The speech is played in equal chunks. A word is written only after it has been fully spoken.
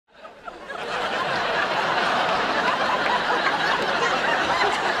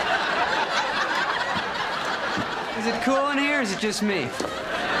cool in here, or is it just me?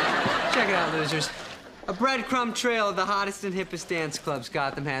 Check it out, losers. A breadcrumb trail of the hottest and hippest dance clubs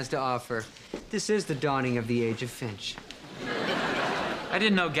Gotham has to offer. This is the dawning of the age of Finch. I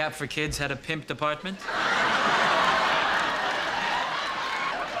didn't know Gap for Kids had a pimp department.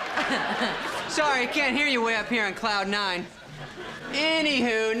 Sorry, I can't hear you way up here on Cloud 9.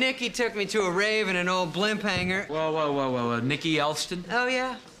 Anywho, Nikki took me to a rave in an old blimp hangar. Whoa. Nikki Elston? Oh,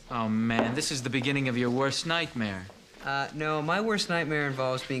 yeah? Oh, man, this is the beginning of your worst nightmare. No, my worst nightmare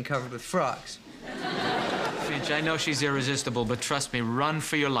involves being covered with frogs. Finch, I know she's irresistible, but trust me, run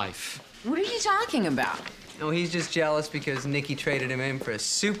for your life. What are you talking about? Oh, he's just jealous because Nikki traded him in for a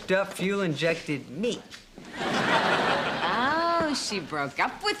souped-up, fuel-injected me. Oh, she broke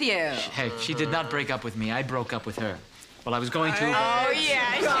up with you. Hey, she did not break up with me. I broke up with her. Well, I was going to... Oh,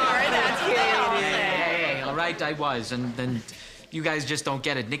 yeah, sure, that's good. Hey, all right, I was. And then you guys just don't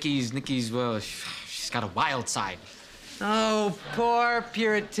get it. Nikki's, well, she's got a wild side. Oh, poor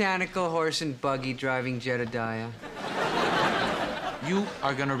puritanical horse and buggy driving Jedediah. You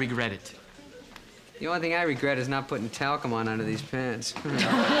are gonna regret it. The only thing I regret is not putting talcum on under these pants. Oh,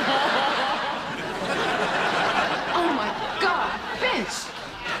 my God, Finch!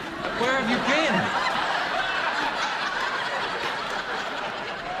 Where have you been?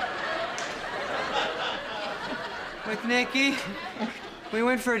 With Nikki, we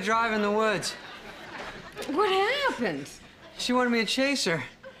went for a drive in the woods. What happened? She wanted me to chase her.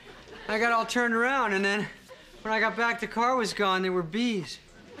 I got all turned around, and then when I got back, the car was gone. There were bees.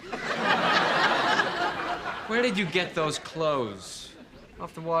 Where did you get those clothes?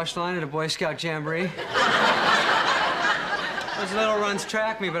 Off the wash line at a Boy Scout jamboree. Those little runs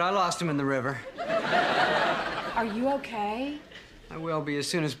tracked me, but I lost them in the river. Are you okay? I will be as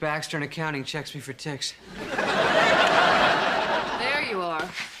soon as Baxter in accounting checks me for ticks. There you are.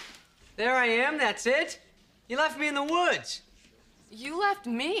 There I am, that's it? You left me in the woods. You left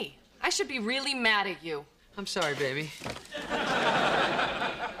me. I should be really mad at you. I'm sorry, baby.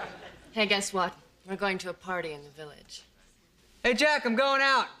 Hey, guess what? We're going to a party in the village. Hey, Jack, I'm going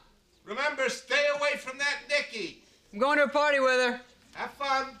out. Remember, stay away from that Nikki. I'm going to a party with her. Have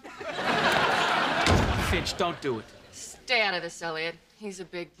fun. Finch, don't do it. Stay out of this, Elliott. He's a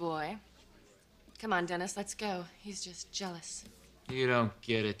big boy. Come on, Dennis, let's go. He's just jealous. You don't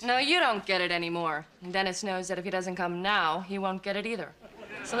get it. No, you don't get it anymore. And Dennis knows that if he doesn't come now, he won't get it either.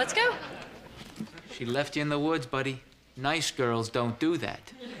 So let's go. She left you in the woods, buddy. Nice girls don't do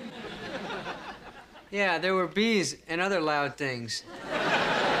that. Yeah, there were bees and other loud things.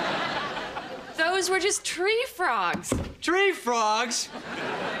 Those were just tree frogs. Tree frogs?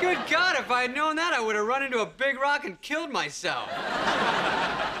 Good God, if I had known that, I would have run into a big rock and killed myself.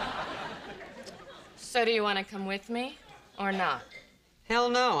 So do you want to come with me or not? Hell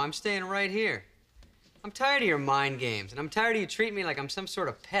no, I'm staying right here. I'm tired of your mind games, and I'm tired of you treating me like I'm some sort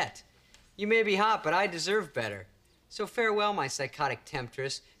of pet. You may be hot, but I deserve better. So farewell, my psychotic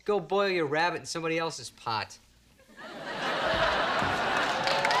temptress. Go boil your rabbit in somebody else's pot.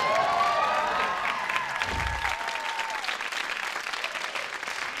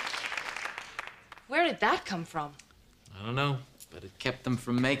 Where did that come from? I don't know, but it kept them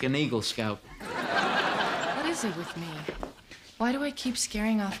from making Eagle Scout. What is it with me? Why do I keep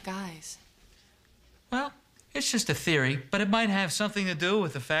scaring off guys? Well, it's just a theory, but it might have something to do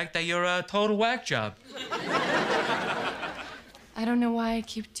with the fact that you're a total whack job. I don't know why I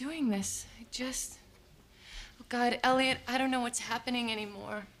keep doing this. Oh, God, Elliott, I don't know what's happening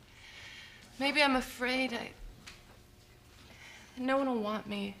anymore. Maybe I'm afraid no one will want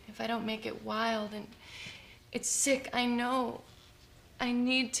me if I don't make it wild, and it's sick, I know. I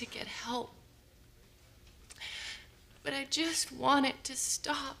need to get help. But I just want it to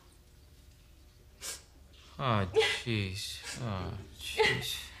stop. Oh, jeez. Oh,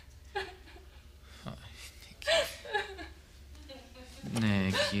 jeez. Oh,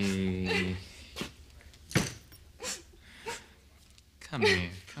 Nikki. Come here,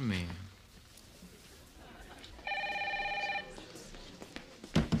 come here.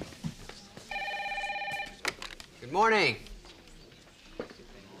 Good morning.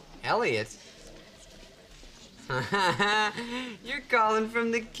 Elliott? You're calling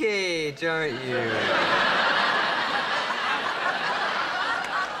from the cage, aren't you?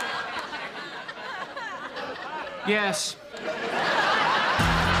 Yes.